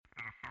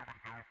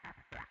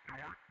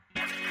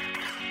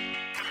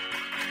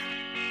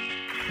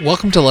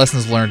Welcome to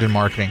Lessons Learned in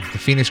Marketing, the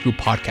Phoenix Group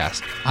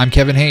podcast. I'm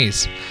Kevin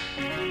Hayes.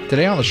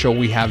 Today on the show,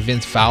 we have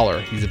Vince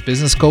Fowler. He's a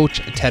business coach,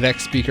 a TEDx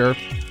speaker,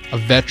 a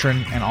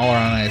veteran, and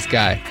all-around nice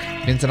guy.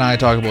 Vince and I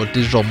talk about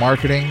digital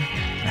marketing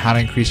and how to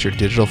increase your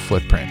digital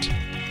footprint.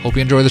 Hope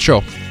you enjoy the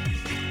show.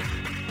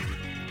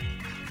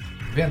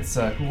 Vince,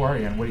 who are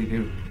you and what do you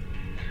do?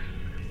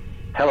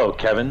 Hello,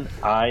 Kevin.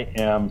 I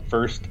am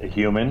first a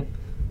human,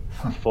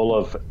 full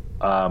of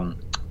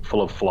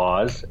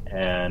flaws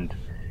and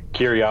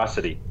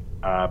curiosity.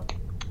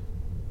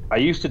 I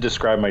used to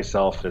describe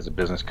myself as a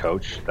business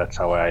coach. That's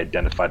how I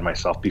identified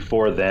myself.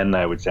 Before then,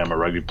 I would say I'm a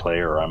rugby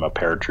player or I'm a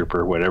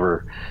paratrooper,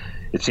 whatever.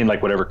 It seemed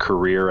like whatever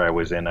career I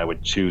was in, I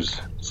would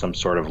choose some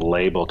sort of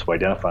label to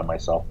identify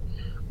myself.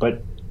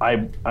 But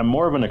I'm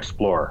more of an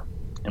explorer.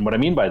 And what I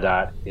mean by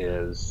that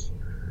is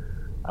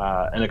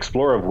an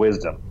explorer of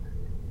wisdom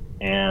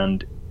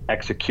and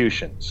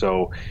execution.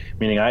 So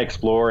meaning I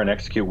explore and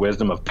execute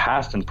wisdom of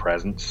past and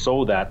present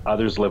so that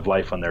others live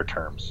life on their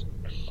terms.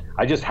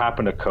 I just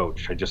happen to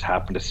coach. I just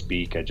happen to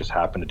speak. I just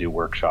happen to do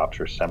workshops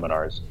or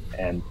seminars.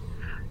 And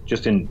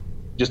just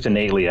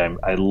innately,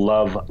 I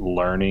love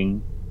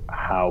learning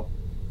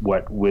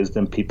what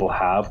wisdom people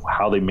have,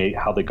 how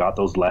they got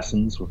those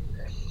lessons,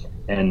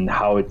 and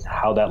how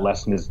that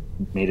lesson has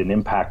made an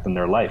impact in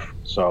their life.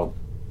 So,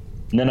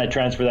 and then I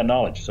transfer that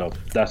knowledge. So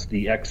that's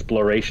the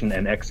exploration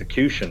and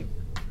execution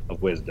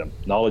of wisdom.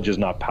 Knowledge is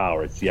not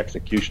power; it's the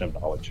execution of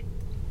knowledge.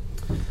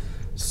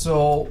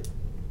 So,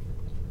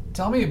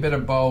 tell me a bit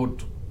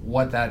about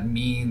what that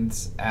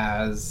means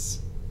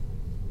as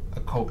a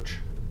coach.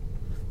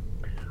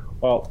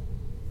 Well,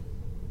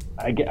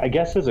 I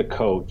guess as a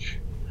coach,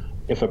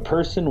 if a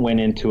person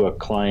went into a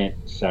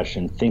client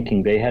session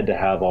thinking they had to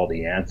have all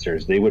the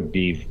answers, they would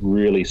be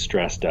really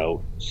stressed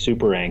out,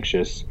 super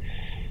anxious,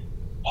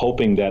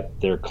 hoping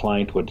that their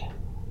client would,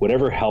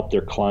 whatever help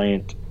their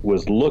client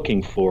was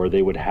looking for,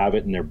 they would have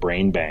it in their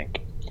brain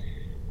bank.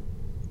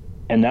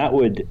 And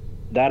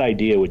that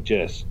idea would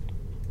just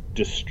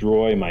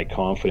destroy my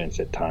confidence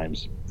at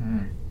times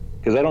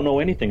because I don't know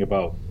anything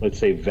about, let's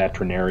say,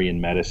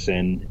 veterinarian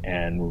medicine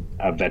and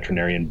a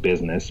veterinarian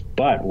business.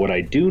 But what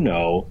I do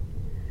know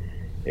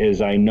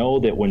is I know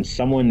that when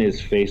someone is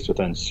faced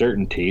with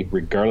uncertainty,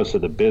 regardless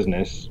of the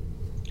business,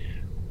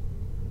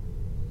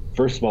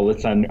 first of all,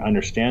 let's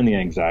understand the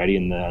anxiety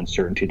and the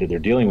uncertainty that they're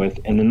dealing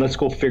with, and then let's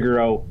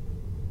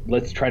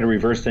try to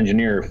reverse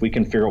engineer. If we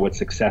can figure out what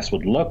success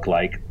would look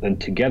like, then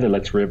together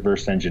let's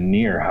reverse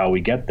engineer how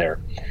we get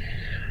there.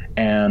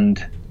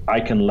 And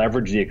I can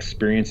leverage the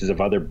experiences of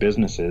other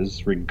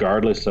businesses,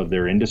 regardless of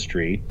their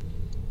industry,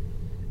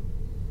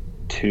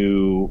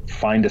 to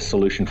find a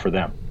solution for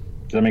them.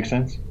 Does that make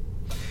sense?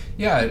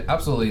 Yeah,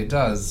 absolutely, it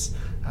does.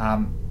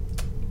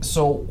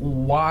 So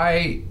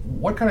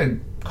what kind of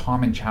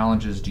common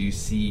challenges do you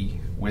see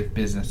with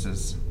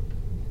businesses?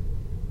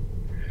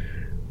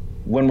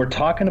 When we're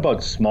talking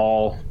about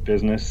small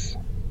business,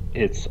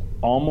 it's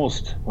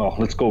almost, well,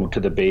 let's go to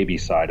the baby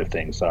side of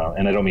things.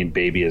 And I don't mean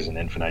baby as an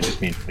infant, I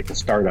just mean like a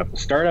startup. A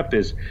startup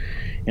is,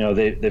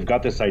 they've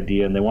got this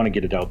idea and they want to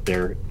get it out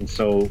there. And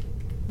so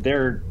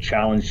their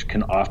challenge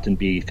can often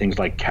be things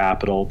like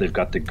capital. They've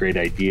got the great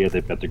idea,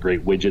 they've got the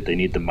great widget, they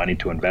need the money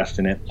to invest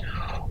in it.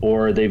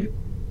 Or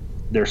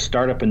they're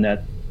startup in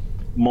that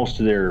most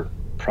of their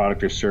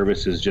product or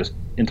service is just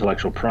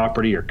intellectual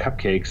property or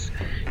cupcakes.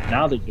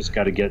 Now they just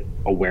got to get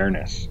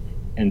awareness.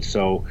 And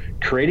so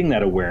creating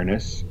that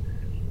awareness,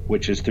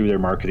 which is through their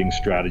marketing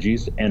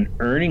strategies, and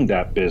earning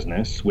that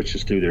business, which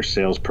is through their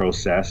sales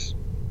process,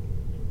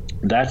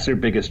 that's their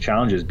biggest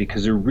challenges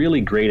because they're really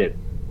great at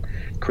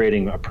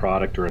creating a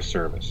product or a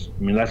service.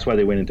 I mean, that's why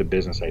they went into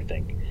business, I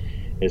think,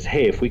 is,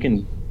 hey, if we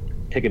can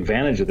take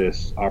advantage of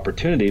this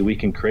opportunity, we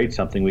can create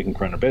something, we can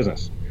run a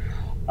business.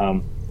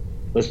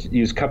 Let's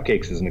use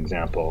cupcakes as an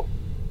example.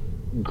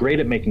 Great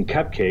at making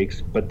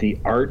cupcakes, but the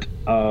art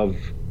of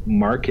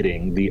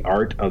marketing, the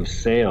art of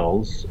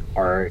sales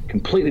are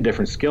completely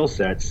different skill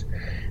sets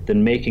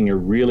than making a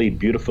really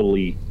beautiful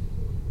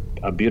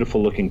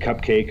looking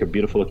cupcake, a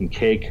beautiful looking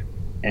cake,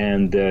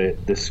 and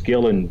the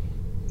skill in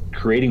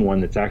creating one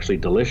that's actually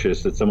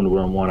delicious that someone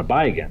will want to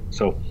buy again.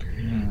 So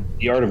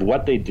the art of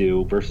what they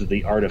do versus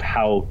the art of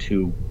how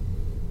to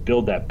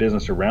build that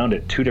business around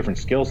it, two different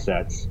skill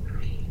sets.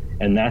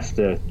 And that's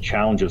the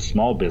challenge of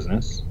small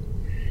business.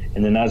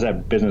 And then as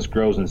that business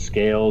grows and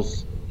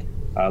scales,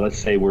 let's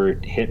say we're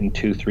hitting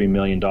 $2-3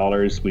 million.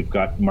 We've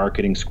got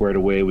marketing squared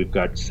away. We've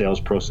got sales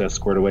process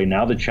squared away.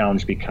 Now the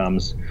challenge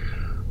becomes,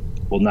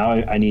 well, now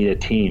I need a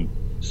team.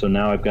 So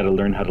now I've got to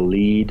learn how to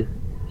lead.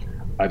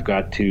 I've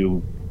got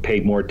to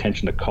pay more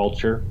attention to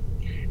culture.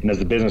 And as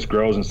the business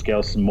grows and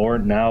scales some more,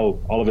 now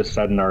all of a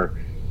sudden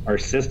our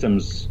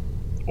systems,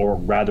 or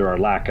rather our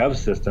lack of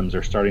systems,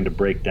 are starting to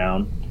break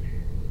down.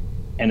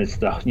 And it's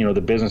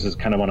the business is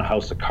kind of on a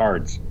house of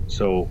cards.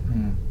 So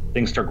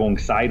things start going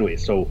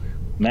sideways. So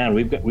man,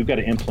 we've got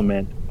to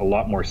implement a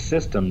lot more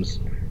systems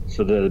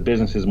so that the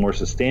business is more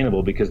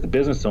sustainable, because the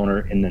business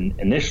owner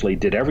initially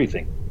did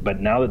everything. But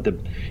now that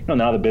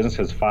the business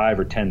has 5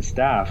 or 10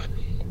 staff,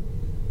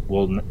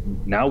 Well,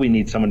 now we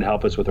need someone to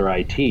help us with our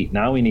IT.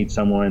 Now we need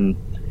someone,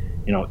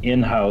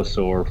 in-house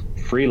or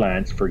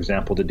freelance, for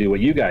example, to do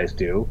what you guys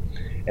do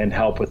and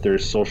help with their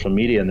social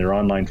media and their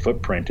online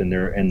footprint and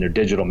their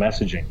digital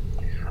messaging.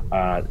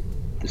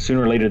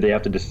 Sooner or later, they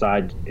have to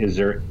decide, is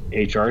their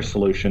HR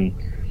solution,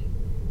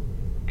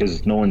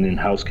 because no one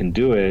in-house can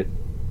do it,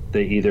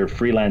 they either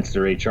freelance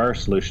their HR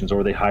solutions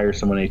or they hire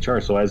someone in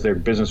HR. So as their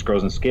business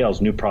grows and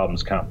scales, new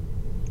problems come.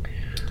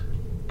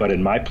 But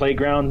in my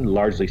playground,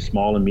 largely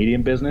small and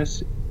medium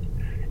business,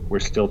 we're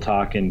still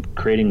talking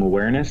creating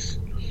awareness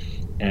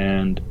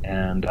and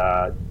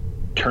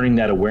turning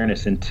that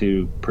awareness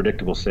into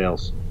predictable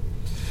sales.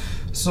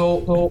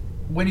 So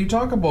when you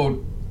talk about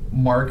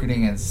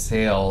marketing and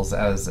sales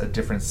as a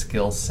different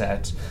skill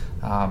set,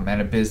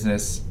 and a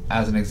business,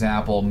 as an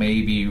example,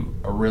 maybe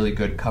a really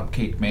good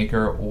cupcake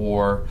maker,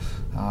 or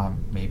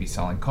maybe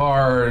selling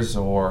cars,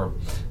 or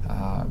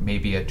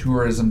maybe a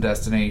tourism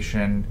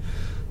destination,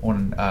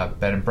 on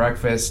bed and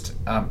breakfast.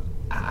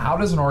 How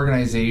does an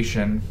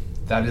organization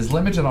that is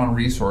limited on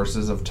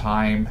resources of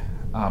time,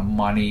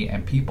 money,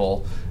 and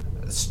people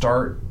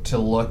start to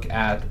look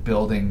at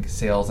building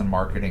sales and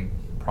marketing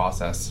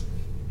process?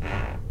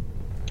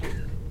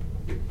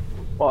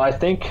 Well, I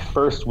think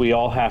first we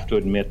all have to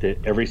admit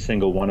that every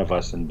single one of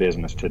us in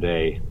business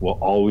today will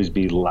always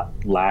be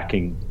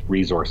lacking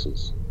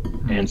resources.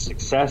 Mm-hmm. And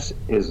success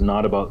is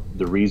not about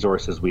the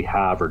resources we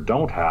have or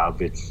don't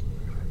have. It's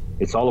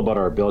all about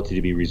our ability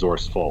to be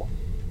resourceful.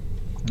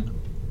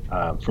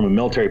 Mm-hmm. From a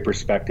military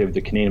perspective,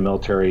 the Canadian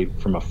military,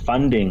 from a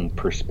funding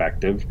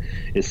perspective,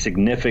 is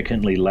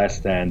significantly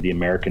less than the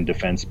American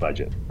defense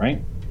budget, right?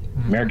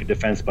 Mm-hmm. American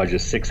defense budget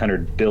is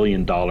 $600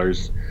 billion.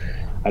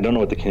 I don't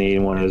know what the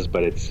Canadian one is,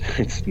 but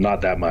it's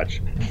not that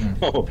much.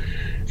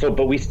 Mm-hmm.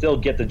 But we still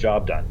get the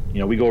job done.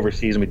 We go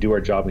overseas and we do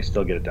our job and we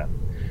still get it done.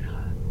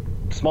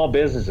 Small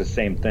business is the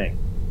same thing.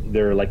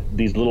 They're like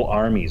these little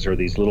armies or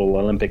these little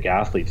Olympic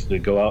athletes that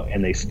go out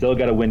and they still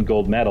got to win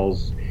gold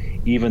medals,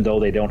 even though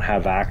they don't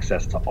have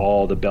access to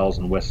all the bells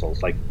and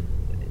whistles.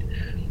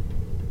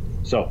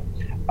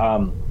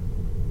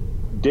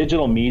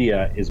 Digital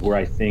media is where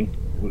I think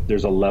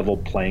there's a level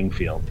playing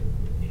field,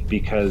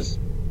 because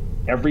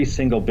every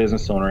single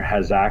business owner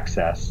has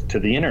access to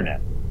the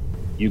internet.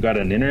 You got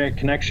an internet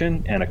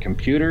connection and a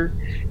computer,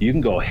 you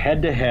can go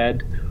head to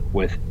head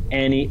with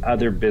any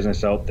other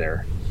business out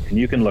there, and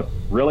you can look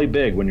really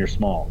big when you're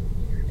small,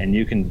 and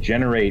you can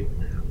generate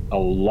a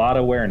lot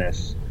of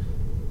awareness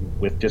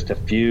with just a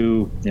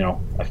few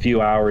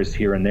hours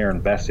here and there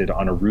invested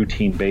on a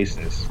routine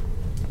basis,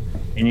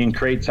 and you can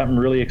create something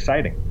really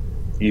exciting.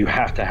 You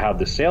have to have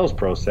the sales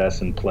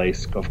process in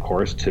place, of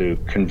course, to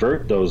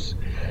convert those,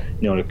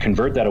 to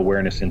convert that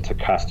awareness into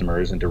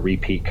customers, into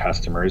repeat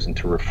customers,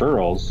 into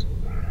referrals.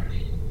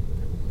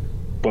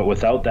 But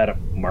without that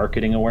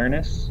marketing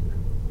awareness,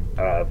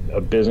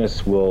 a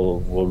business will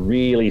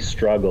really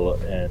struggle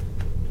and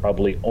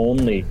probably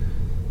only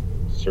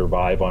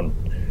survive on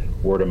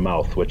word of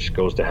mouth, which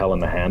goes to hell in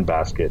the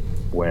handbasket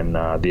when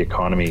the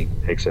economy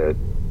takes a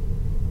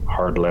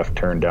hard left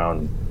turn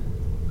down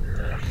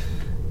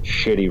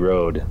shitty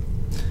road.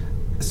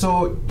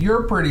 So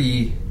you're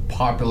pretty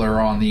popular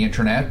on the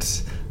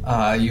internet.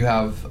 You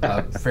have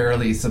a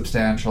fairly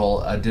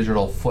substantial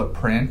digital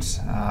footprint.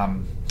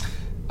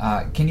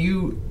 Can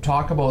you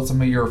talk about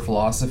some of your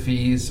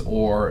philosophies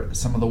or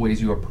some of the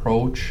ways you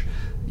approach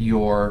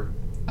your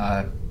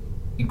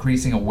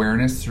increasing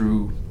awareness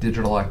through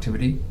digital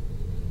activity?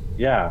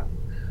 Yeah.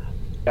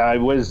 I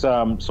was,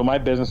 so my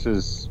business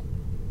is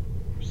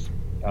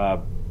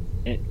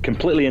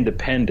completely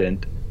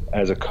independent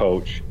as a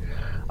coach.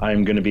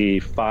 I'm going to be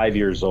 5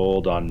 years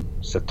old on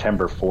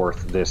September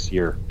 4th this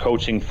year,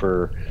 coaching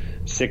for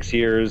 6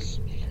 years.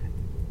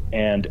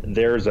 And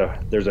there's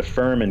a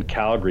firm in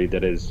Calgary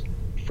that is,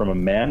 from a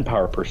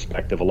manpower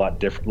perspective, a lot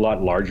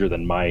larger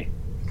than my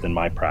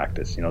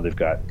practice. They've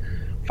got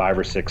 5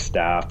 or 6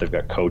 staff, they've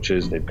got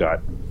coaches, they've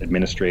got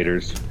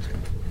administrators,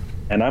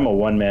 and I'm a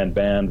one-man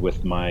band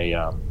with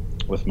my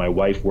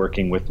wife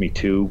working with me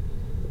too,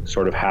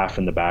 sort of half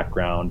in the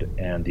background,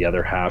 and the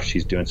other half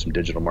she's doing some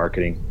digital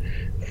marketing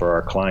for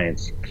our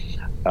clients.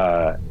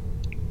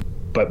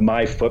 But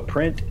my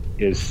footprint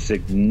is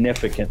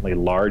significantly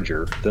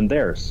larger than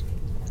theirs.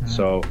 Mm-hmm.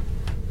 So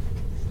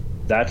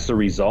that's the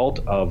result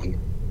of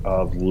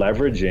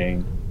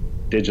leveraging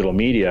digital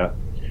media,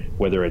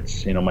 whether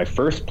it's, my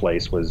first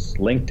place was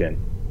LinkedIn.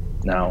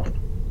 Now,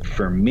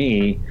 for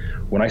me,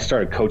 when I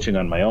started coaching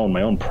on my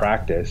own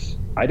practice,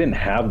 I didn't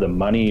have the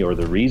money or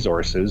the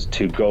resources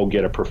to go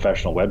get a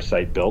professional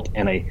website built,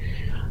 and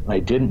I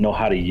didn't know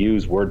how to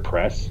use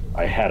WordPress.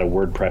 I had a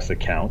WordPress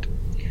account.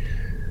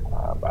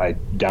 I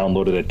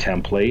downloaded a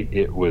template.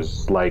 It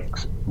was like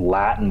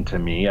Latin to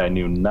me. I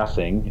knew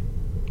nothing.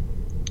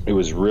 It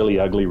was really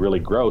ugly, really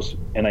gross.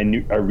 And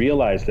I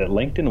realized that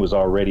LinkedIn was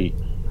already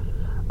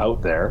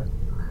out there.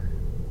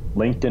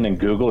 LinkedIn and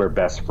Google are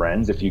best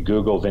friends. If you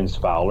Google Vince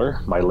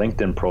Fowler, my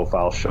LinkedIn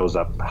profile shows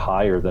up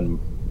higher than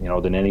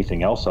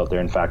anything else out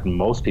there. In fact,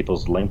 most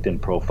people's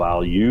LinkedIn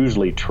profile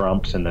usually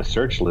trumps in the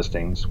search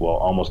listings, will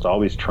almost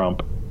always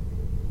trump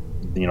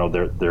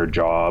their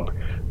job,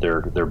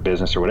 their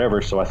business or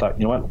whatever. So I thought,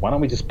 you know what, why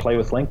don't we just play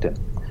with LinkedIn?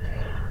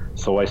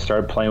 So I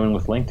started playing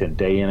with LinkedIn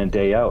day in and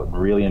day out and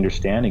really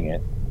understanding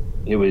it.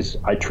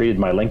 I treated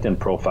my LinkedIn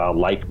profile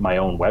like my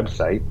own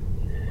website,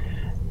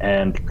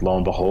 and lo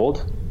and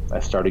behold, I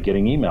started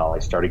getting email, I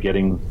started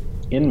getting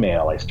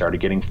in-mail, I started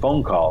getting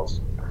phone calls,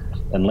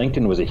 and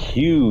LinkedIn was a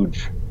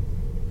huge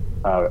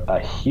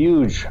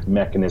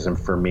mechanism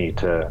for me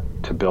to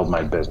build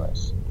my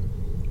business.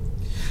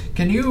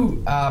 Can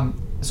you,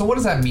 so what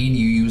does that mean,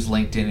 you use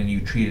LinkedIn and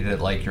you treated it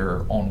like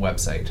your own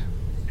website?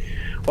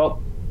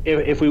 Well,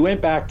 if we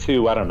went back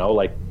to, I don't know,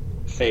 like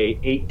say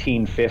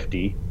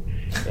 1850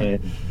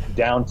 in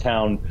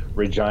downtown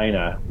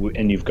Regina,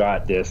 and you've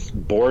got this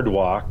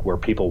boardwalk where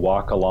people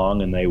walk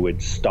along and they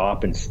would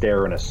stop and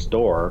stare in a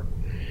store,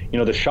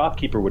 the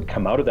shopkeeper would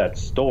come out of that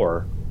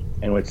store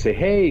and would say,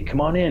 hey,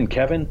 come on in,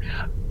 Kevin,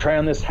 try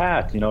on this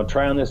hat,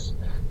 try on this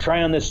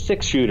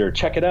 6-shooter,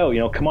 check it out,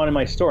 come on in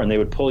my store. And they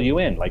would pull you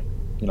in, like,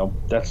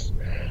 that's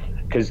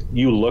because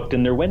you looked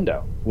in their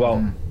window.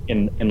 Well,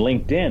 in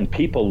LinkedIn,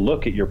 people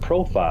look at your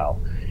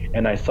profile,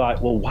 and I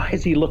thought, well, why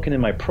is he looking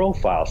in my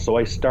profile? So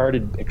I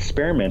started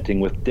experimenting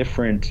with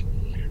different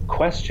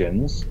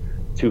questions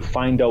to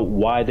find out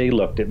why they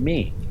looked at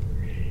me.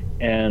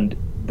 And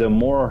the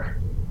more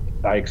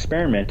I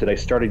experimented, I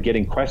started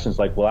getting questions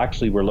like, well,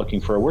 actually, we're looking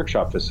for a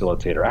workshop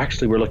facilitator.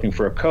 Actually, we're looking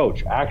for a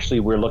coach. Actually,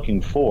 we're looking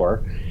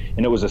for,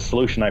 and it was a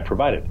solution I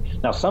provided.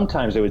 Now,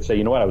 sometimes they would say,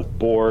 you know what, I was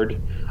bored.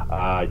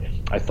 I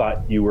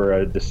thought you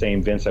were the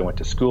same Vince I went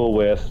to school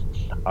with.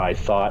 I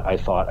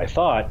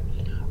thought.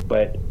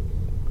 But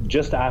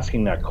just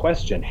asking that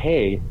question,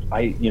 hey,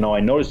 I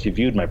noticed you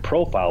viewed my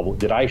profile.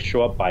 Did I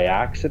show up by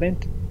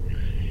accident?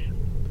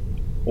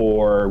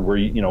 Or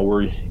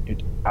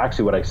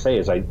actually what I say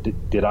is,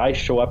 did I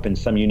show up in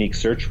some unique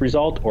search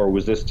result, or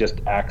was this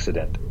just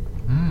accident?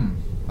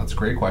 That's a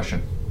great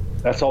question.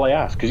 That's all I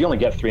ask, because you only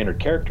get 300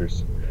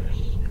 characters.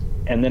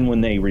 And then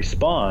when they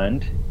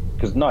respond,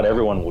 because not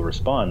everyone will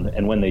respond,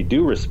 and when they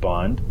do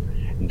respond,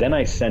 then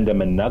I send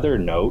them another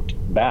note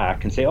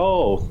back and say,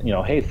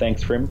 hey,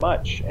 thanks very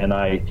much. And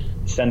I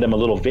send them a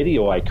little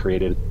video I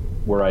created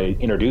where I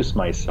introduce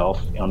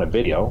myself on a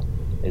video.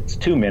 It's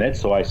 2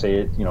 minutes, so I say,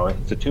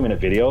 it's a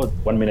 2-minute video,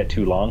 1 minute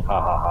too long, ha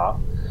ha ha.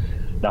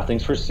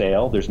 Nothing's for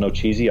sale, there's no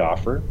cheesy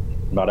offer.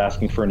 I'm not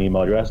asking for an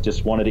email address,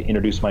 just wanted to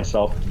introduce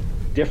myself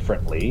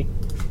differently.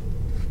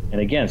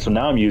 And again, so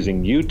now I'm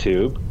using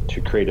YouTube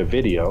to create a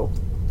video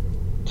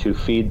to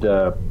feed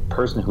the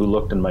person who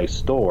looked in my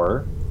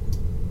store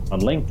on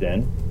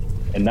LinkedIn,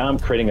 and now I'm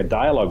creating a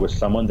dialogue with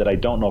someone that I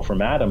don't know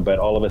from Adam, but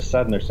all of a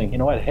sudden they're saying, you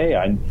know what, hey,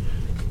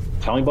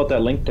 tell me about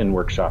that LinkedIn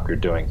workshop you're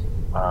doing.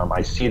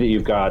 I see that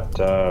you've got,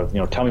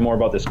 tell me more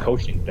about this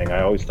coaching thing.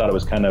 I always thought it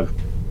was kind of,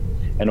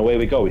 and away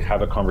we go, we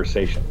have a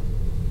conversation.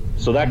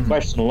 So that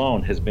question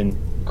alone has been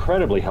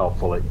incredibly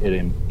helpful at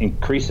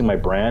increasing my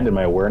brand and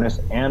my awareness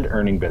and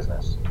earning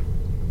business.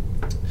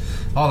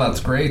 Oh, that's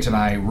great, and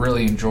I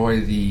really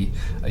enjoy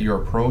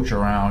your approach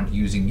around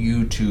using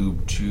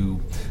YouTube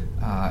to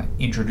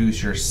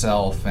introduce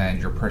yourself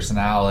and your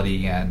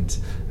personality and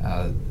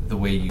the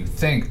way you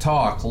think,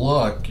 talk,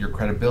 look, your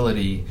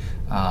credibility,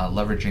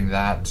 leveraging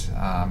that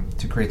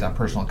to create that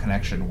personal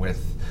connection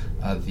with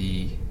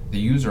the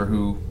user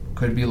who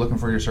could be looking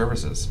for your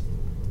services.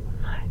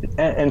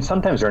 And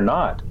sometimes they're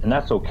not, and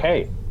that's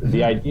okay.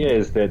 The idea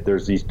is that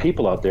there's these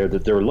people out there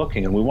that they're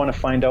looking, and we want to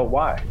find out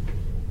why.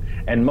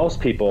 And most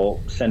people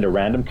send a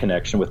random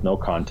connection with no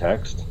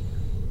context,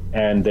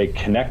 and they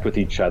connect with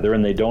each other,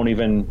 and they don't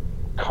even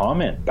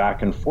comment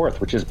back and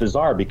forth, which is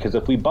bizarre, because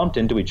if we bumped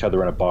into each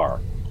other in a bar,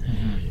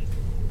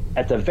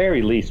 at the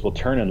very least, we'll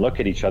turn and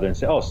look at each other and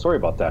say, oh, sorry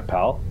about that,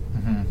 pal.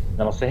 And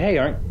I'll say,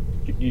 hey,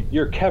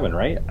 you're Kevin,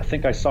 right? I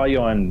think I saw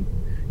you on,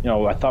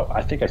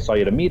 I think I saw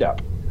you at a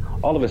meetup.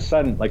 All of a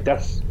sudden, like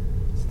that's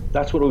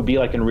what it would be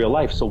like in real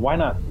life. So why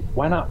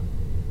not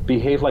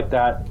behave like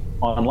that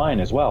online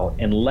as well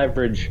and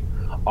leverage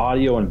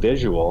audio and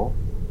visual,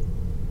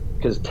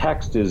 because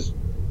text is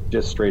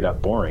just straight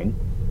up boring.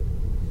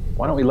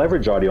 Why don't we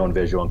leverage audio and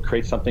visual and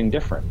create something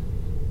different?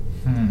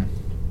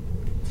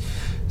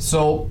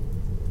 So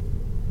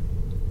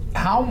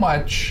how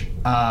much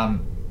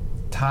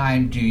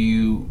time do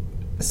you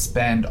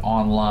spend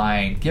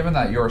online, given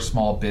that you're a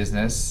small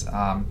business?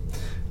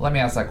 Let me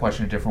ask that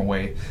question a different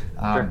way.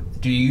 Sure.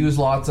 Do you use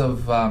lots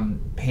of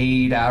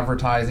paid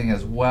advertising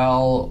as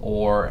well,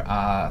 or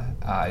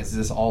is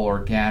this all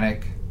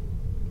organic?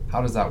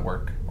 How does that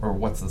work, or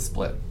what's the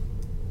split?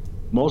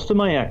 Most of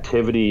my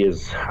activity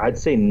is, I'd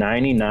say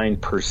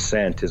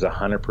 99% is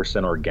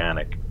 100%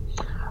 organic.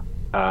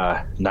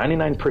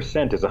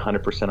 99% is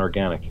 100%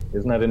 organic.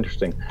 Isn't that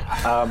interesting?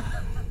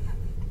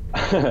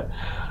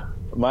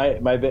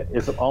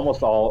 It's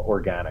almost all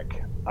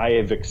organic. I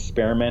have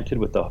experimented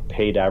with the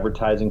paid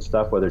advertising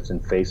stuff, whether it's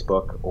in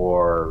Facebook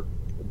or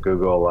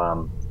Google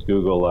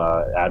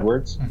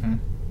AdWords,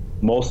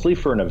 mostly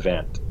for an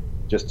event,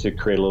 just to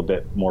create a little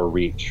bit more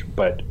reach.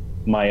 But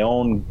my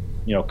own,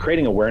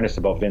 creating awareness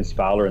about Vince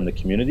Fowler in the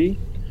community,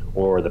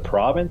 or the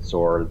province,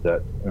 or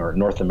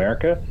North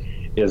America,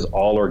 is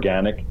all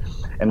organic.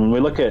 And when we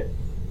look at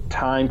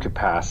time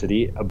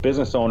capacity, a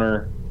business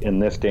owner in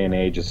this day and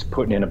age is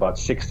putting in about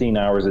 16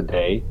 hours a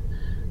day,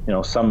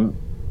 some,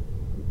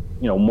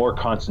 more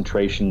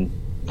concentration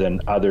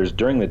than others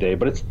during the day,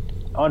 but it's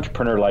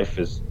entrepreneur life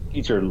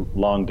these are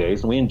long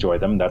days and we enjoy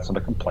them. That's not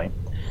a complaint.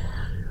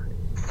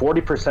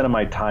 40% of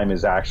my time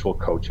is actual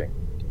coaching.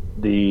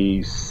 The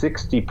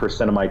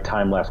 60% of my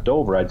time left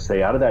over, I'd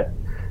say out of that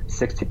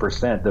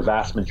 60%, the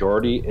vast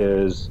majority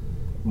is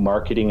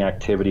marketing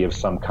activity of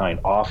some kind,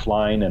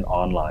 offline and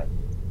online.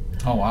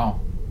 Oh, wow.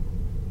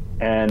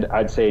 And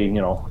I'd say,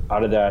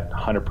 out of that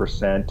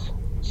 100%,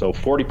 so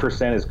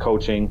 40% is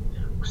coaching,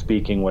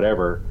 speaking,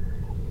 whatever.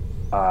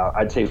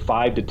 I'd say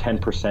 5 to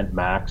 10%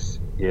 max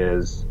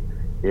is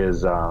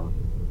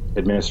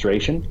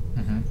administration.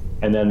 Mm-hmm.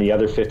 And then the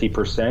other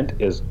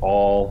 50% is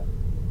all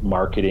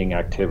marketing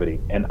activity.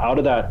 And out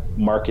of that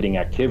marketing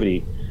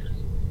activity,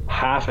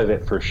 half of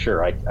it for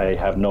sure, I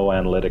have no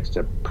analytics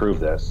to prove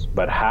this,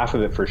 but half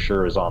of it for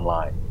sure is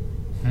online.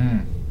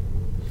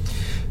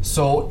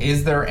 So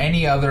is there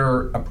any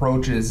other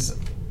approaches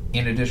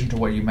in addition to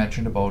what you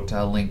mentioned about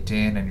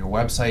LinkedIn and your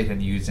website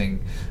and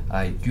using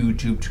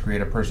YouTube to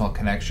create a personal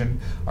connection?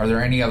 Are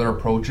there any other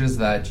approaches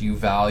that you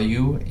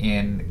value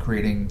in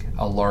creating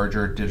a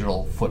larger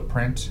digital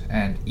footprint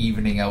and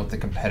evening out the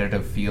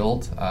competitive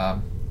field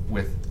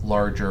with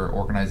larger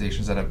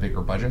organizations that have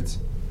bigger budgets?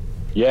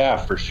 Yeah,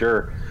 for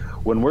sure.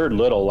 When we're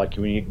little, like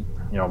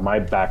my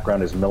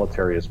background is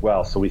military as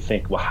well, so we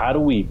think, well, how do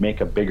we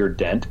make a bigger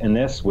dent in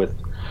this with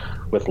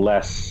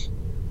less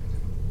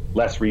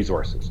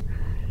resources?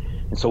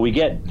 And so we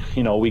get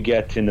in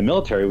the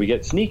military, we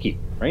get sneaky,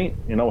 right?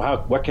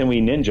 What can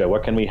we ninja?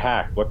 What can we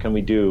hack? What can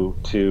we do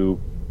to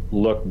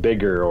look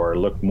bigger or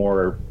look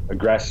more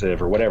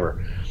aggressive or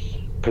whatever?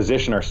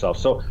 Position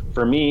ourselves. So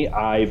for me,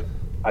 I've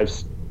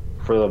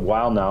for a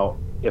while now,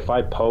 if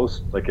I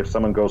post, like if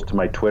someone goes to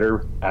my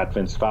Twitter at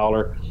Vince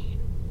Fowler,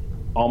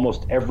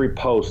 almost every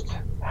post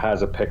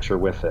has a picture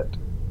with it.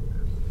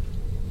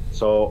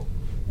 So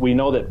we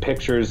know that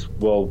pictures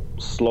will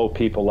slow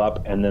people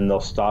up, and then they'll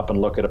stop and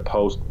look at a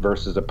post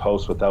versus a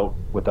post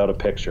without a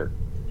picture.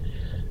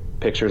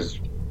 Pictures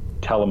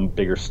tell them a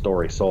bigger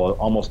story. So I'll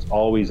almost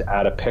always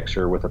add a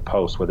picture with a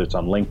post, whether it's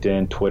on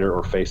LinkedIn, Twitter,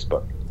 or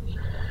Facebook.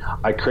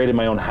 I created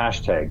my own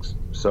hashtags.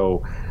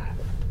 So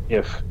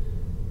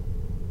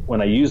when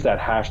I use that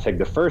hashtag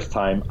the first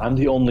time, I'm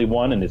the only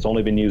one and it's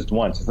only been used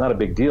once. It's not a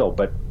big deal,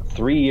 but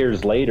 3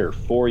 years later,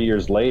 4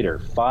 years later,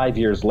 5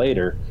 years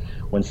later,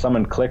 when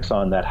someone clicks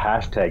on that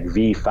hashtag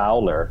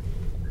VFowler,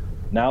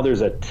 now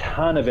there's a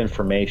ton of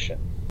information.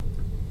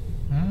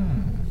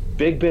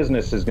 Big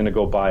business is going to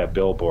go buy a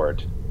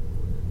billboard.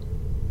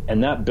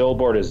 And that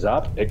billboard is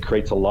up. It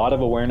creates a lot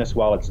of awareness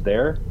while it's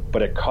there,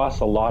 but it costs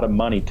a lot of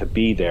money to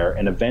be there,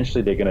 and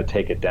eventually they're going to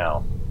take it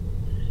down.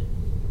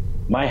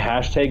 My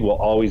hashtag will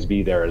always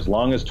be there as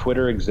long as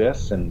Twitter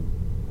exists, and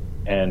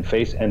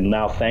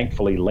now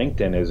thankfully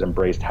LinkedIn has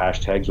embraced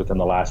hashtags within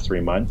the last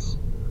 3 months.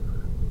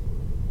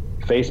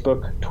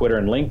 Facebook, Twitter,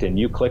 and LinkedIn,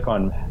 you click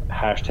on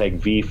hashtag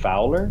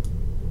VFowler,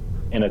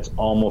 and it's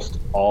almost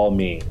all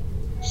me.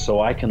 So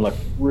I can look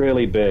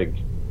really big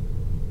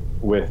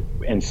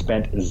and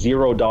spent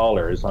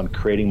 $0 on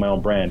creating my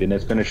own brand, and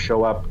it's going to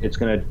show up. It's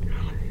going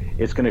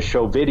to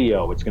show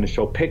video. It's going to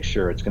show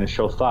picture. It's going to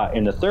show thought.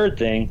 And the third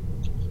thing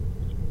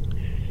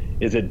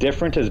is that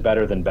different is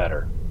better than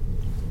better.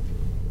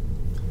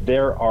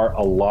 There are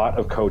a lot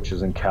of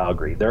coaches in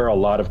Calgary. There are a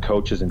lot of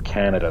coaches in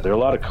Canada. There are a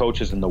lot of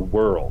coaches in the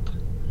world.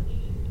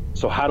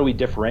 So how do we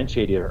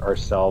differentiate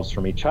ourselves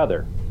from each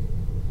other?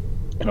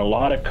 And a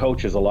lot of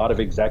coaches, a lot of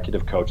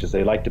executive coaches,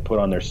 they like to put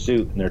on their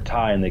suit and their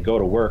tie and they go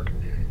to work.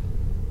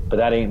 But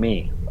that ain't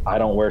me. I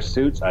don't wear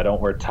suits. I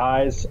don't wear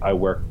ties. I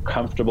wear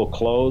comfortable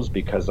clothes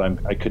because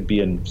I could be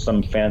in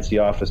some fancy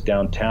office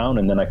downtown,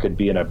 and then I could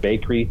be in a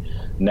bakery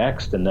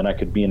next, and then I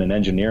could be in an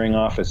engineering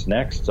office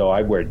next. So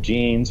I wear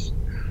jeans,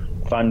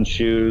 fun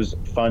shoes,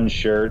 fun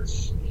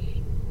shirts,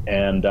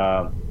 and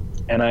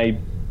I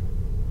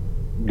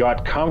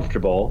got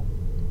comfortable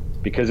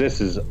because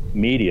this is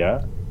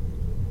media.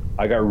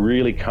 I got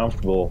really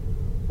comfortable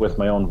with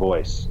my own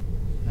voice,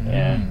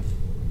 and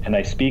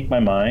I speak my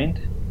mind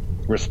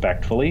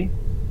respectfully.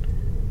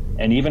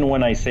 And even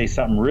when I say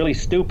something really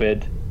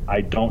stupid,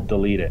 I don't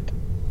delete it,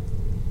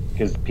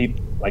 because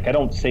I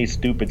don't say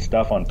stupid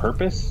stuff on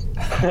purpose.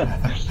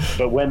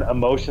 But when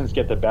emotions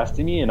get the best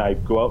of me and I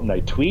go out and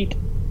I tweet,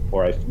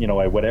 or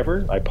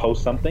I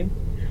post something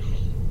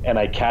and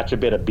I catch a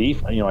bit of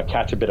beef, I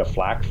catch a bit of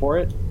flack for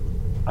it,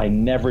 I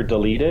never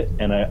delete it,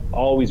 and I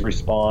always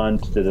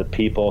respond to the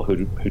people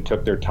who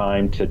took their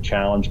time to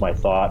challenge my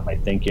thought, my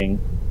thinking,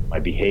 my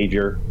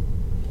behavior.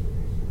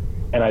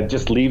 And I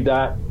just leave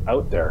that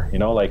out there,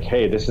 like,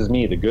 hey, this is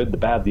me, the good, the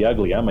bad, the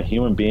ugly. I'm a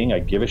human being. I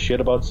give a shit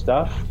about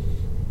stuff.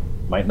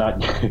 We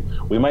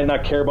might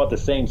not care about the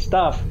same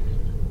stuff,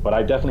 but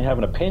I definitely have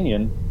an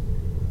opinion,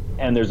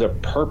 and there's a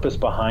purpose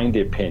behind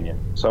the opinion.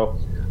 So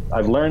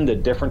I've learned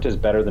that different is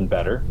better than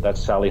better. That's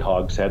Sally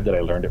Hogshead that I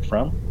learned it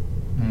from.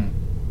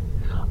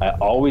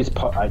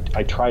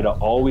 I try to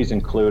always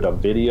include a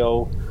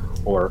video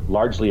or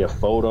largely a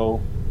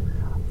photo,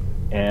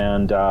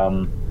 and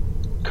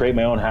create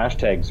my own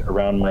hashtags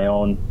around my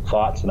own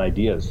thoughts and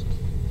ideas.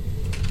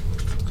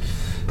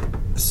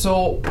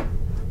 So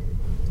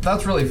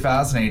that's really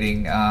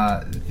fascinating.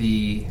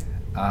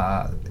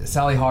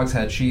 Sally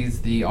Hogshead,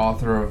 she's the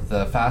author of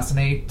the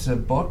Fascinate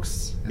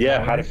books.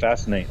 How to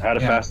Fascinate.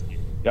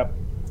 Yep.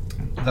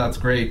 That's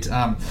great.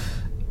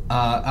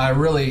 I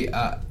really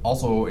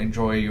also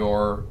enjoy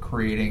your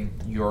creating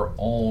your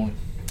own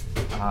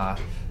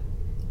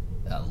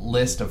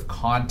list of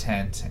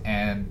content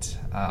and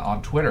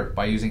on Twitter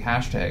by using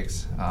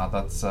hashtags.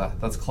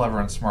 That's clever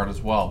and smart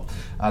as well.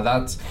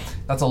 That's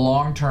a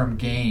long-term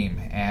game,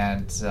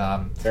 and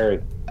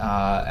very.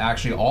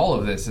 Actually, all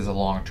of this is a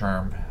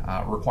long-term.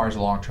 Requires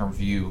a long-term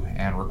view,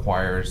 and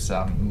requires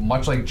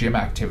much like gym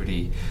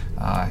activity.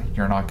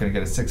 You're not going to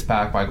get a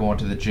six-pack by going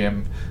to the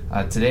gym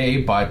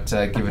today, but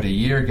give it a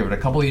year, give it a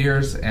couple of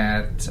years,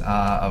 and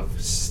of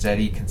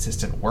steady,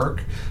 consistent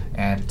work,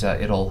 and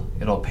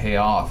it'll pay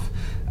off.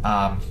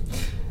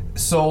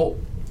 So,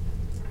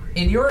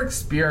 in your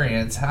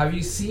experience, have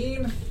you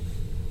seen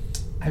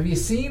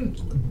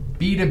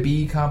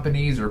B2B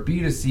companies or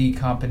B2C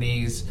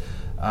companies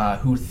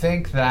who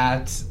think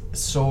that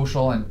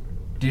social and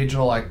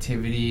digital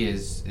activity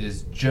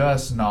is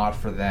just not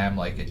for them,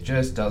 like it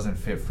just doesn't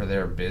fit for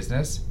their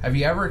business? Have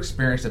you ever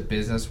experienced a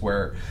business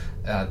where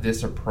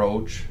this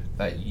approach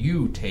that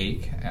you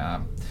take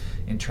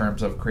in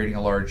terms of creating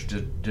a large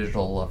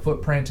digital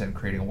footprint and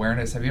creating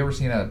awareness, have you ever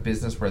seen a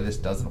business where this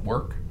doesn't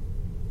work?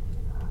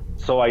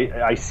 So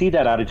I see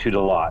that attitude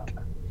a lot.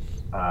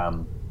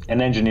 An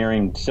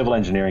civil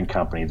engineering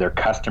company, their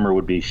customer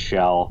would be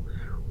Shell,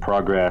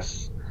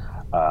 Progress,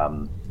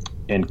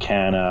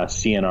 Encana,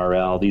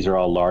 CNRL. These are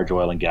all large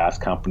oil and gas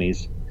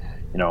companies,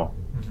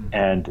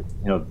 and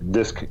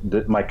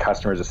my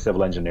customer is a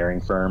civil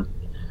engineering firm,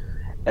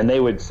 and they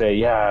would say,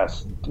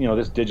 yes,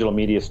 this digital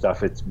media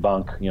stuff, it's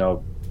bunk,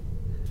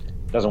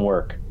 doesn't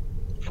work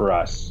for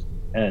us.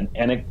 And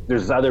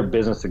there's other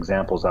business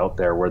examples out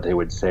there where they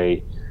would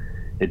say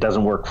it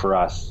doesn't work for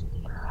us.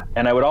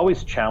 And I would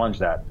always challenge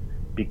that,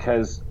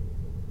 because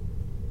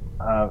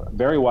a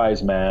very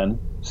wise man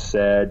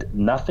said,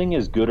 nothing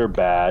is good or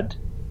bad,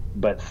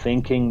 but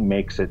thinking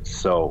makes it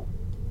so.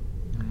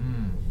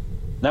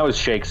 That was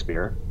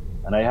Shakespeare,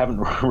 and I haven't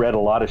read a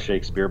lot of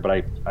Shakespeare, but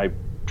I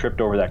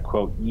tripped over that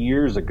quote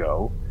years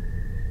ago.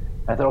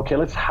 I thought, okay,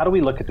 how do we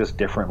look at this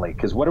differently?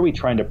 Because what are we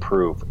trying to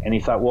prove? And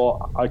he thought,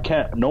 well,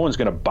 no one's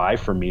going to buy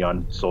from me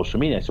on social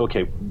media. I said,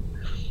 okay,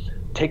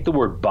 take the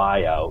word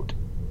buy out.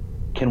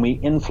 Can we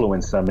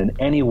influence them in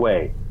any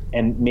way?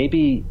 And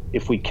maybe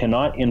if we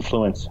cannot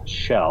influence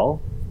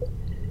Shell,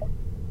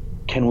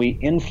 can we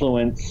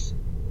influence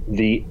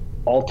the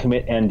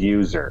ultimate end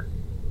user?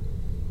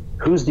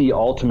 Who's the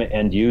ultimate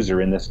end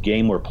user in this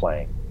game we're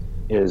playing?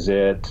 Is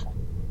it,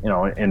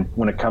 and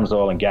when it comes to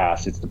oil and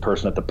gas, it's the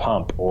person at the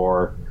pump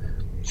or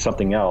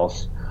something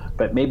else,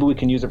 but maybe we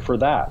can use it for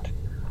that.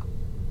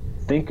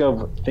 Think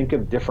of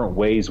different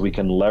ways we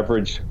can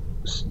leverage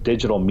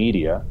digital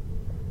media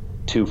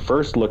to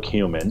first look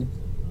human,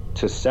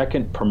 to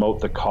second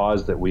promote the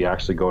cause that we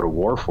actually go to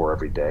war for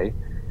every day,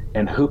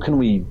 and who can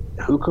we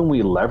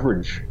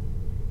leverage,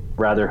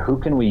 rather, who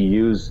can we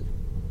use,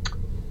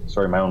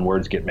 sorry, my own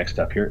words get mixed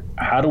up here,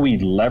 how do we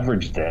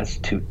leverage this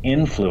to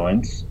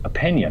influence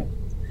opinion?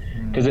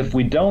 Because if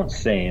we don't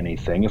say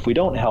anything, if we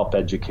don't help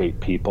educate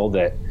people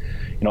that,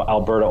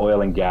 Alberta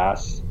oil and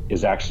gas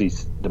is actually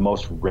the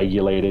most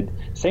regulated,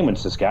 same in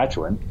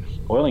Saskatchewan,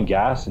 oil and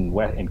gas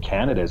in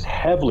Canada is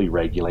heavily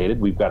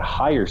regulated. We've got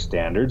higher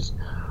standards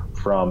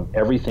from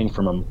everything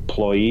from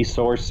employee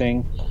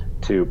sourcing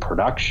to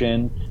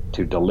production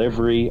to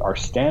delivery. Our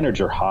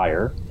standards are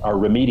higher. Our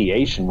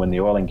remediation, when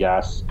the oil and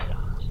gas,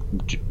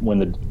 when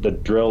the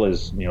drill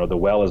is, the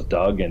well is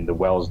dug and the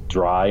well is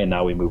dry and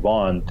now we move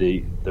on,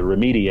 the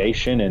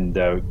remediation and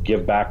the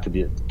give back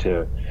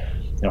to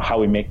how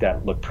we make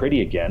that look pretty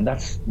again,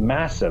 that's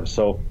massive.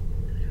 So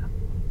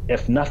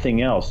if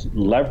nothing else,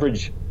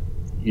 leverage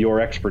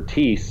your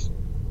expertise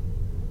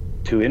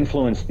to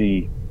influence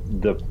the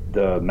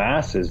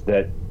masses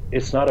that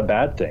it's not a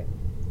bad thing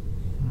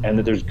and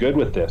that there's good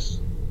with this.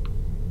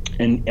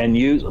 And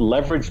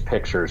leverage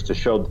pictures to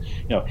show,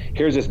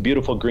 here's this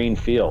beautiful green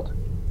field.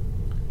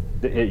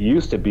 It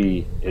used to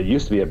be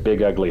a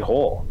big ugly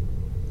hole.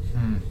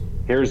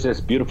 Here's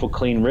this beautiful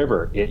clean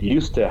river. It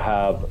used to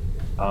have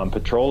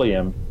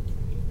petroleum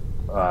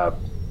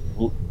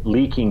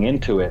leaking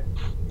into it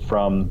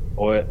from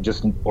oil,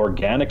 just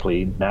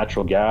organically,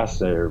 natural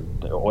gas or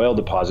oil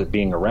deposit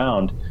being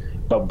around.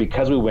 But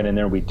because we went in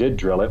there, we did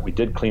drill it, we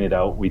did clean it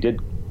out, we did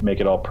make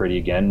it all pretty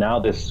again. Now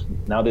this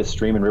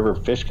stream and river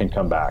fish can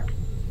come back.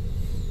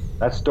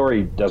 That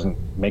story doesn't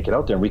make it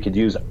out there. We could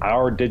use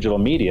our digital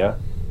media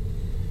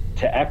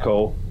to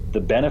echo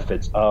the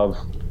benefits of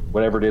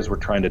whatever it is we're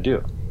trying to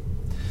do.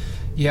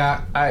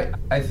 Yeah,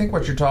 I think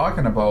what you're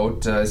talking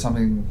about is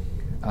something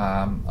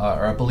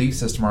or a belief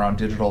system around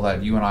digital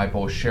that you and I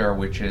both share,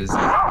 which is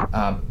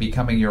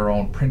becoming your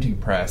own printing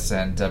press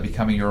and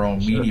becoming your own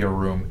media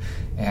room.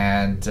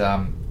 And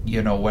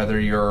whether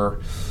you're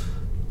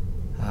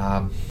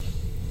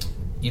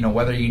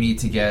whether you need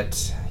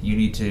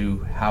to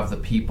have the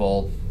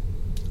people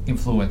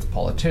influence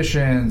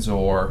politicians,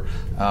 or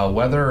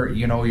whether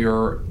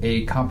you're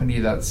a company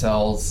that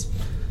sells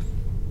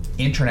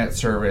internet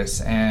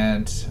service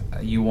and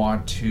you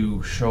want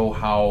to show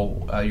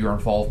how your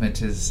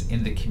involvement is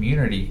in the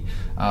community.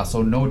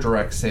 So no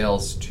direct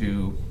sales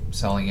to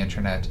selling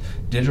internet.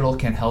 Digital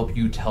can help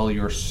you tell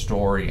your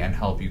story and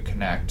help you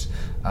connect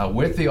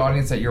with the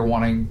audience that you're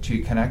wanting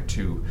to connect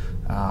to.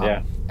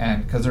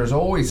 And because there's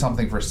always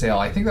something for sale.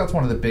 I think that's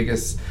one of the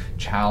biggest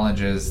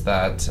challenges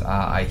that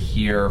I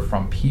hear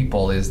from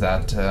people is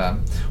that,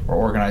 or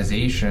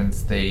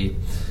organizations, they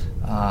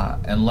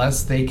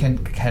unless they can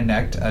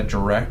connect a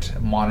direct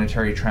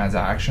monetary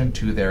transaction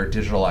to their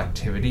digital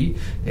activity,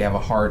 they have a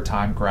hard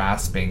time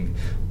grasping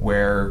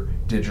where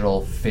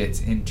digital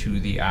fits into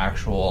the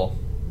actual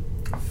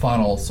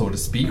funnel, so to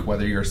speak,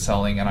 whether you're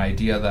selling an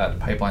idea that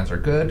pipelines are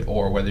good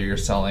or whether you're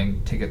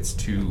selling tickets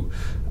to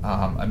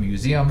a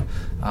museum.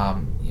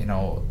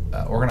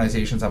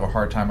 Organizations have a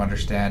hard time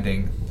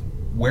understanding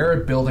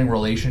where building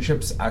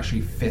relationships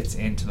actually fits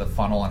into the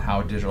funnel and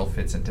how digital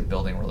fits into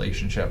building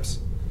relationships.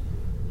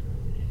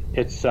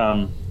 It's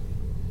I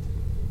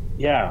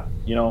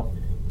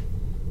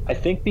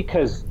think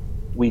because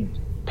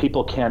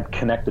people can't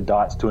connect the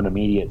dots to an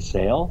immediate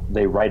sale,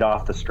 they write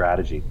off the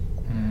strategy.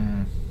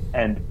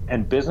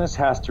 And business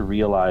has to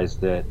realize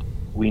that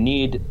we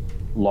need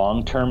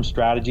long-term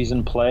strategies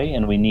in play,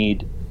 and we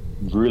need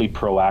really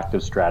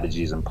proactive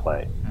strategies in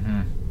play.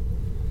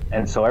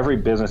 And so every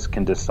business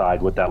can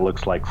decide what that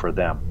looks like for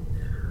them.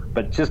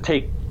 But just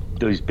take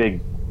those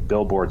big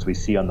billboards we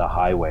see on the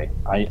highway.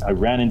 I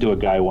ran into a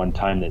guy one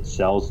time that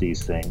sells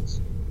these things,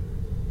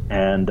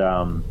 and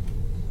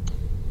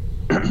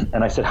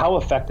and I said, how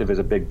effective is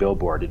a big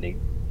billboard? And he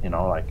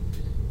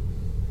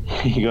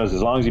goes,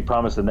 as long as you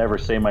promise to never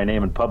say my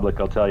name in public,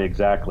 I'll tell you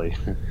exactly.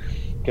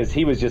 Because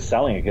he was just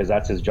selling it because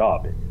that's his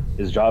job.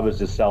 His job is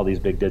to sell these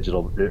big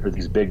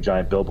these big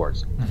giant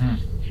billboards.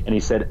 And he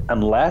said,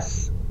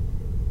 unless,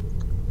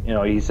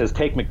 he says,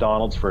 take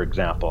McDonald's for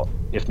example.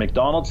 If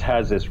McDonald's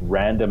has this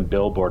random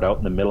billboard out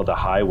in the middle of the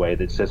highway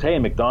that says, hey,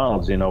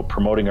 McDonald's,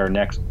 promoting our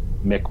next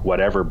Mick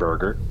whatever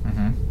burger,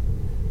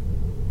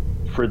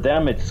 for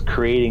them it's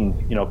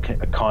creating,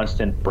 a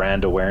constant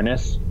brand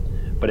awareness.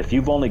 But if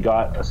you've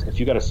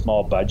got a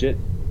small budget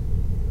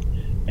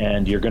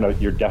and you're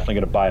definitely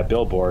gonna buy a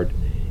billboard,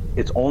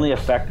 it's only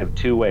effective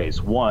two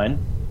ways. One,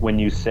 when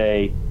you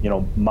say,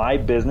 my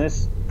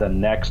business, the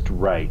next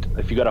right.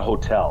 If you got a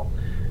hotel,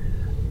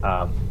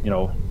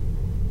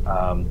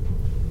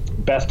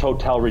 Best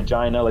Hotel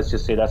Regina, let's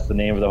just say that's the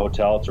name of the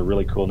hotel. It's a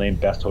really cool name,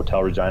 Best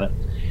Hotel Regina.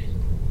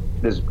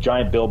 This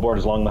giant billboard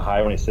is along the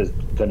highway and it says,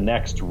 the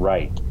next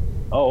right.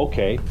 Oh,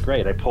 okay,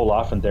 great. I pull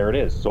off and there it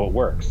is, so it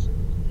works.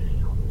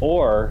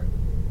 Or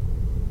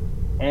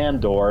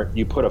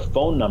you put a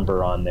phone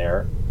number on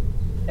there,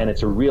 and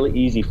it's a really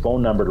easy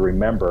phone number to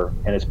remember,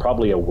 and it's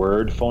probably a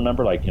word phone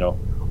number, like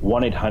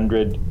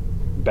 1-800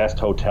 Best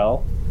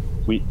Hotel.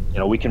 We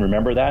can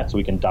remember that, so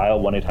we can dial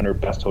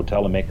 1-800 Best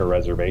Hotel and make a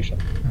reservation.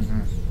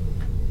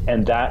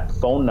 And that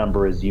phone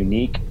number is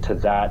unique to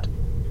that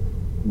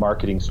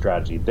marketing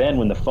strategy. Then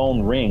when the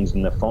phone rings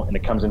and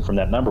it comes in from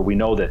that number, we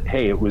know that,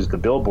 hey, it was the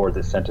billboard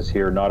that sent us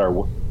here, not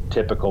our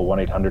typical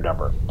 1-800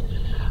 number.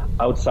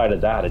 Outside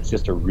of that, it's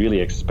just a really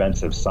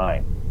expensive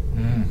sign.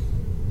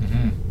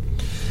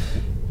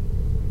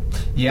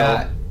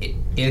 Yeah, so,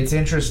 it's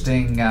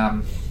interesting.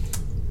 The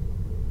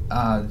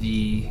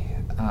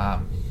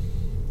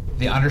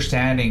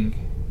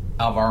understanding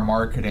of our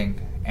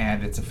marketing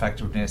and its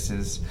effectiveness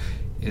has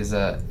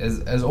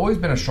always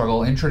been a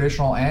struggle in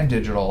traditional and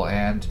digital.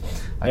 And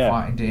I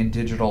find in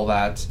digital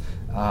that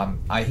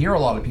I hear a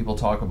lot of people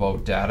talk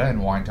about data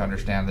and wanting to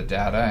understand the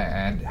data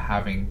and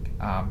having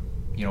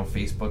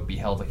Facebook be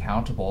held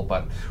accountable,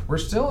 but we're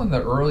still in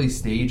the early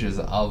stages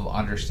of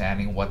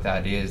understanding what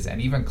that is. And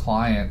even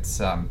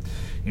clients,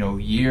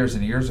 years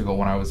and years ago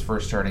when I was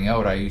first starting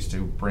out, I used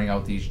to bring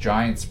out these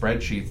giant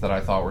spreadsheets that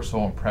I thought were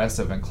so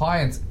impressive, and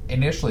clients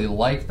initially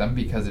liked them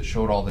because it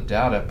showed all the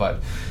data,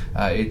 but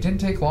it didn't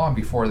take long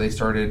before they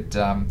started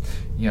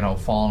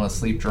falling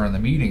asleep during the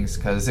meetings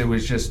because it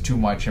was just too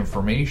much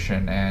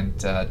information and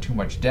too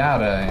much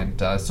data. And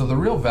so the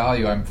real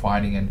value I'm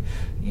finding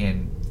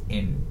in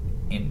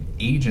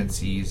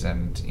agencies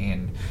and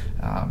in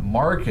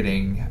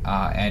marketing,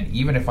 and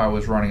even if I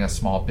was running a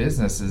small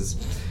business,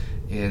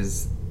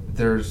 is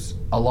there's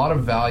a lot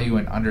of value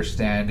in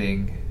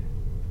understanding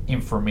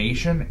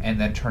information and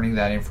then turning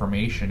that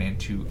information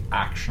into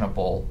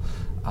actionable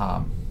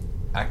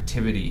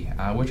activity,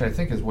 which I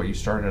think is what you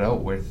started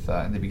out with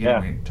in the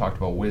beginning when you talked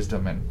about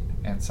wisdom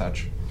and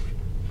such.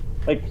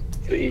 Like,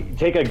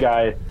 take a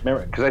guy,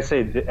 remember, because I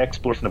say the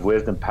exploration of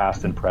wisdom,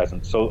 past and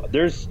present. So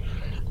there's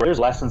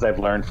lessons I've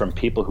learned from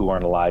people who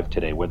aren't alive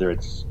today, whether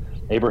it's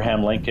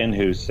Abraham Lincoln,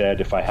 who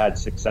said, if I had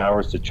 6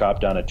 hours to chop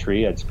down a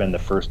tree, I'd spend the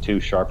first 2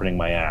 sharpening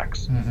my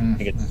axe. I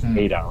think it's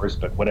 8 hours,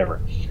 but whatever.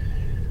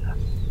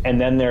 And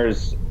then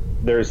there's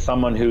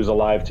someone who's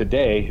alive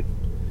today.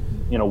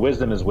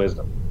 Wisdom is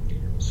wisdom.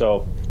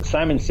 So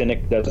Simon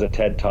Sinek does a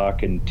TED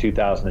Talk in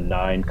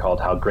 2009 called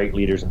How Great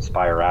Leaders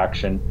Inspire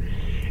Action.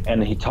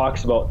 And he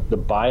talks about the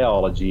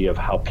biology of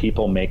how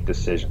people make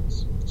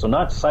decisions. So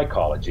not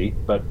psychology,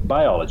 but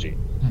biology.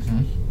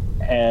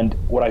 And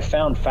what I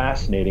found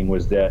fascinating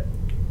was that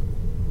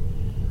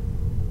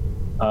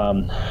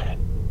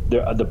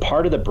the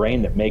part of the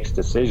brain that makes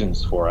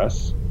decisions for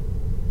us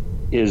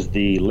is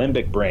the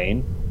limbic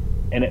brain.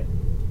 And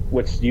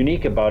what's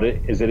unique about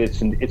it is that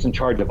it's in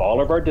charge of all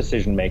of our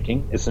decision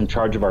making. It's in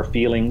charge of our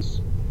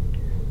feelings,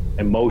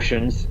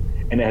 emotions,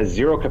 and it has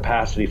zero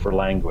capacity for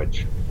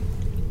language.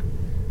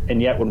 And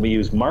yet when we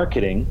use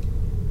marketing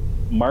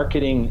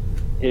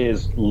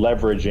is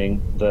leveraging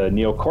the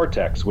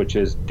neocortex, which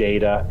is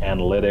data,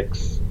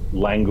 analytics,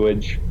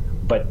 language,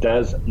 but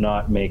does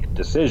not make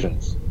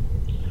decisions.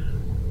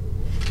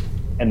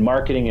 And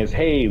marketing is,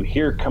 hey,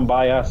 here, come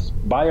buy us,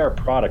 buy our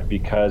product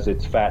because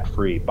it's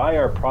fat-free, buy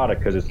our product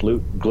because it's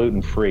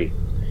gluten-free.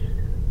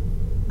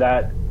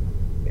 That,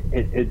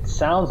 it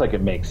sounds like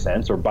it makes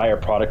sense, or buy our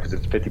product because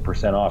it's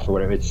 50% off or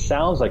whatever. It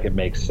sounds like it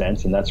makes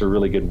sense, and that's a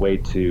really good way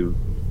to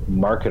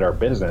market our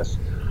business.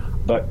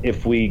 But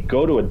if we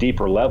go to a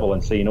deeper level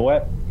and say, you know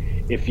what,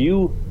 if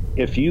you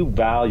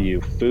value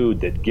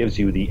food that gives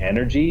you the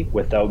energy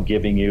without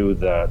giving you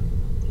the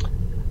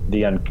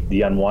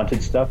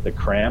unwanted stuff, the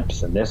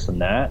cramps and this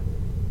and that,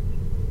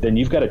 then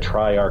you've got to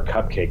try our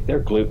cupcake. They're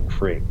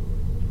gluten-free.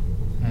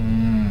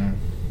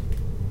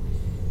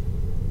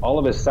 All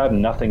of a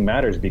sudden, nothing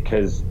matters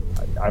because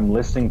I'm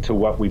listening to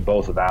what we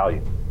both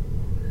value.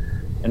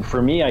 And for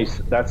me,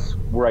 that's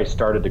where I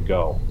started to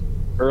go.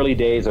 Early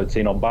days, I'd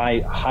say,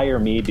 hire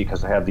me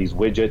because I have these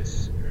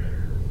widgets.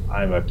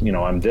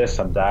 I'm this,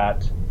 I'm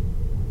that.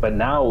 But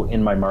now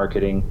in my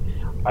marketing,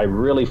 I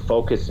really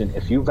focus in,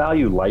 if you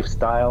value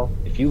lifestyle,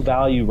 if you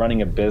value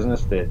running a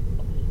business that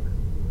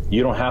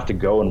you don't have to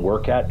go and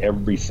work at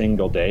every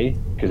single day,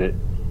 because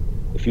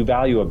if you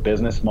value a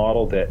business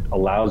model that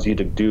allows you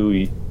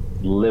to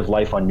live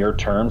life on your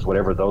terms,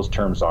 whatever those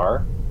terms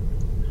are,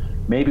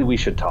 maybe we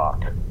should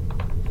talk.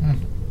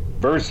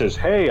 Versus,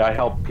 hey, I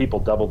help people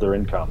double their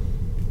income.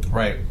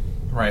 Right.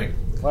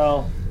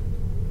 Well,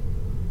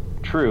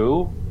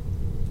 true,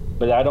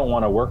 but I don't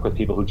want to work with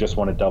people who just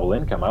want to double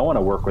income. I want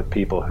to work with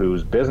people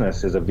whose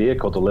business is a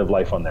vehicle to live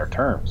life on their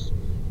terms.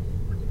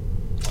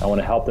 I want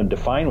to help them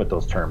define what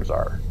those terms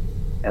are.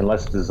 And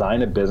let's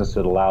design a business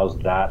that allows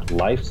that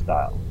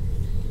lifestyle.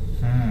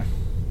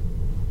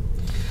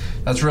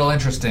 That's real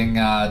interesting.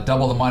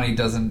 Double the money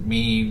doesn't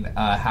mean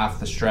half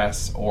the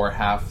stress or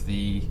half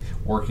the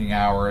working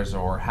hours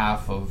or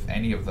half of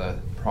any of the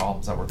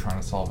problems that we're trying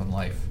to solve in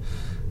life.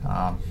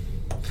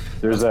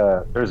 There's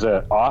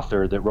a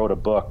author that wrote a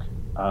book.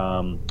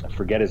 I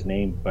forget his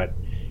name, but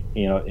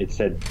it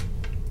said,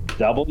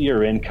 double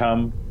your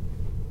income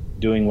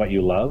doing what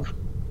you love.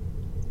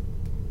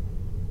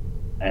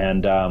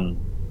 And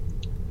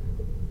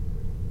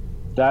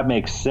that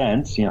makes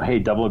sense. Hey,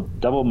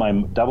 double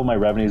my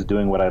revenues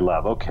doing what I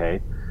love.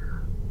 Okay.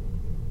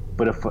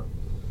 But if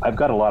I've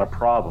got a lot of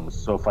problems,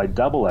 so if I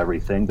double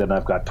everything, then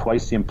I've got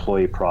twice the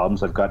employee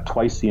problems, I've got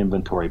twice the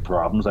inventory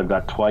problems, I've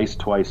got twice.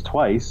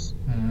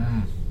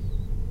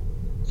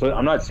 So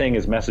I'm not saying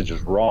his message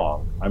is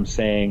wrong. I'm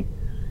saying,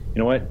 you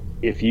know what?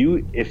 If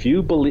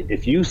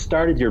you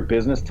started your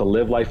business to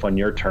live life on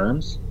your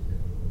terms,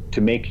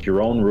 to make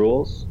your own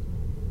rules,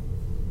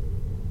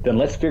 then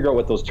let's figure out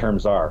what those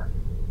terms are,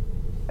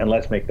 and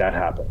let's make that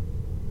happen.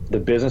 The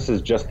business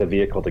is just the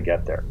vehicle to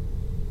get there.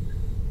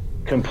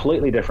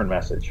 Completely different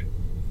message.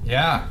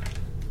 Yeah,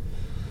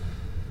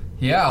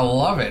 I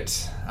love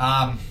it.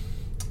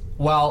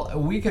 Well,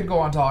 we could go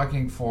on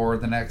talking for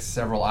the next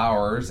several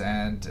hours,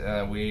 and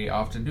we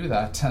often do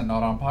that,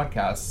 not on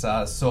podcasts.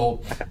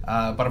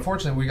 But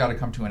unfortunately, we got to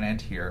come to an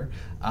end here.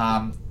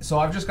 So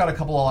I've just got a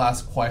couple of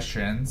last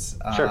questions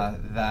Sure.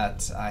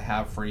 that I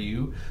have for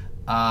you.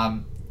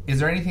 Is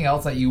there anything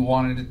else that you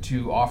wanted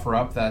to offer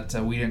up that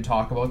we didn't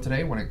talk about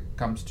today when it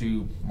comes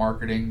to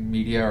marketing,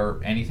 media,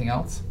 or anything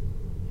else?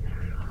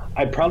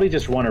 I probably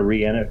just want to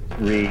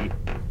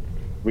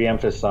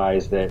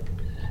re-emphasize that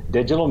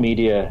digital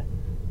media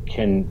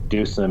can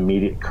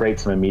create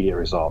some immediate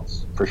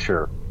results for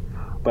sure.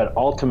 But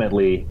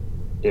ultimately,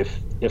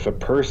 if a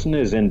person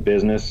is in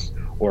business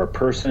or a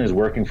person is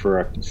working for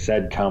a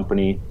said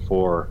company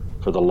for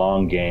the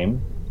long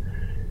game,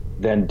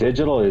 then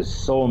digital is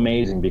so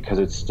amazing because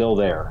it's still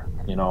there.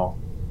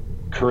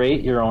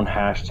 Create your own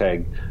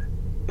hashtag,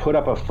 put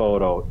up a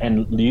photo,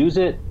 and use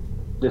it.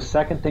 The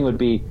second thing would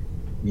be,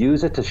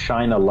 use it to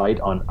shine a light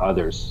on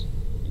others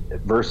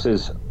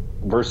versus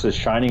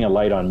shining a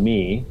light on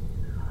me.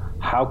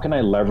 How can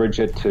I leverage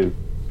it to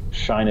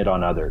shine it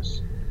on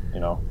others?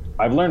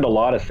 I've learned a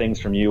lot of things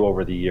from you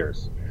over the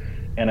years,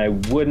 and I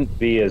wouldn't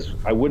be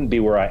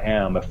where I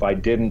am if I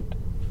didn't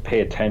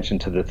pay attention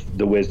to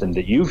the wisdom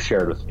that you've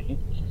shared with me,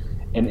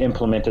 and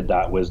implemented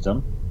that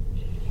wisdom.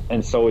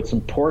 And so it's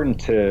important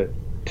to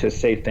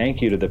say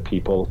thank you to the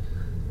people,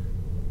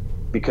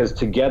 because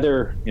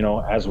together,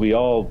 as we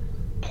all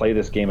play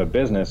this game of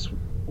business,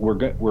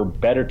 we're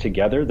better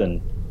together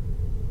than.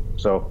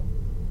 So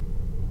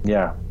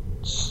yeah,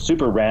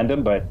 super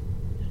random, but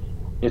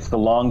it's the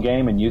long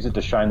game, and use it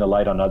to shine the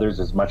light on others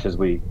as much as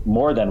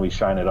more than we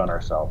shine it on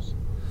ourselves.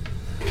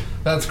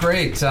 That's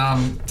great.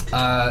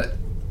 I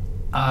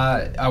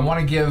want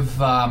to give,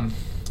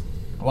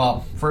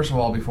 well, first of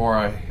all, before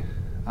I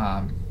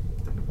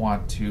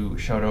want to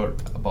shout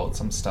out about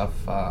some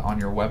stuff on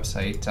your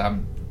website,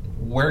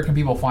 where can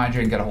people find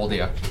you and get a hold of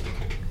you?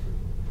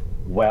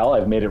 Well,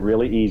 I've made it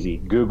really easy.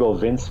 Google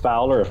Vince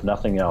Fowler, if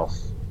nothing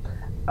else.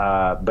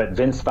 But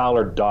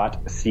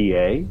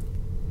vincefowler.ca,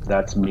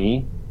 that's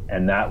me.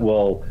 And that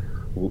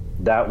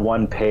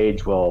one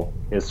page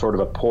is sort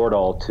of a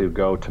portal to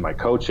go to my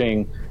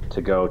coaching,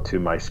 to go to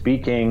my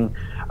speaking,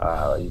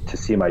 to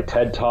see my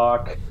TED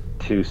Talk,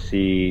 to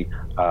see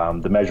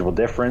the measurable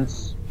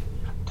difference,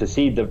 to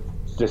see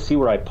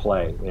where I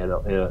play.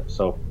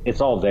 So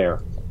it's all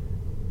there.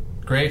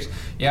 Great.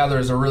 Yeah,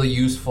 there's a really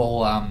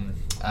useful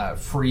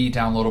free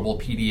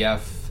downloadable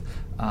PDF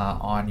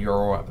on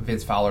your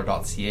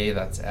vincefowler.ca.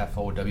 That's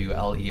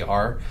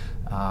FOWLER.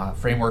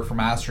 Framework for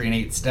Mastery in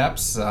 8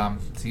 Steps.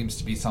 Seems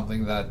to be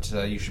something that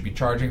you should be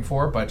charging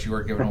for, but you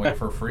are giving away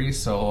for free.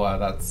 So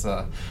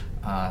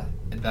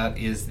that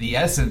is the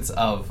essence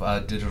of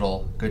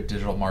good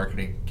digital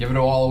marketing. Give it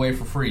all away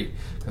for free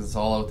because it's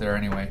all out there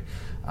anyway.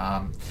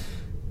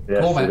 Yes,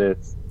 cool, it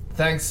is.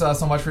 Thanks so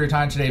much for your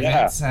time today,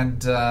 Vince,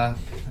 and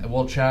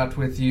we'll chat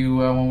with you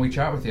when we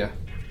chat with you.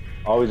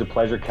 Always a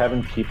pleasure,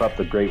 Kevin. Keep up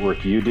the great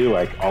work you do.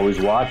 I always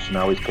watch and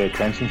always pay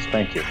attention. So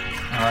thank you.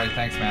 All right,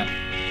 thanks, man.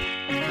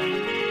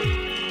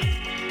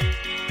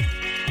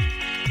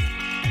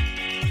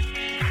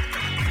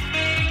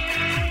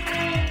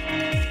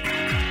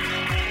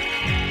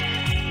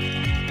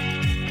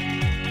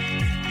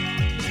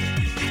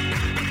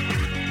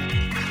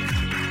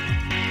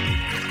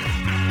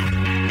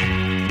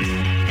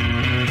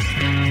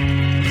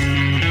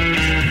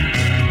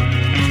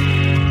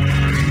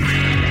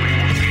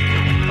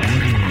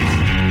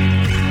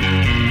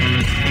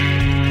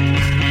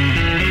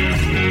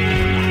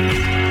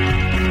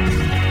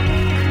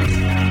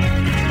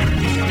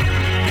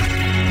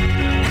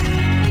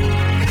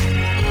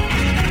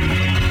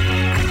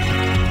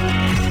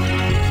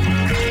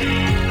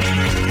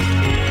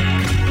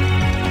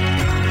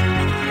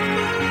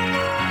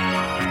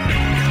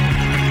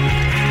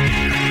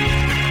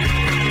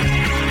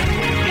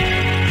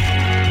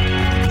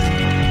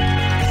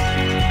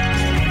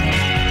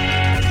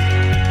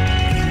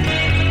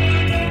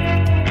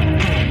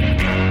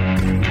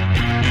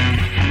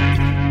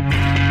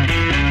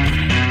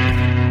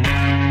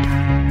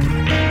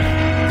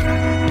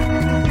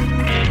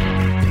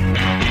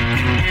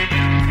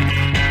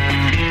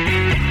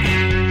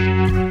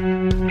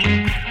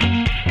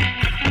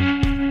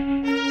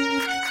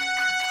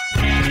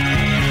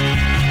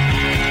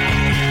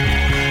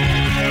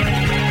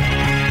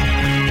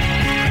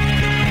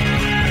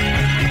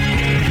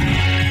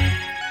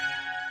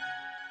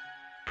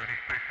 Many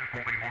spaces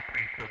will be more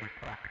space, so we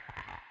talk.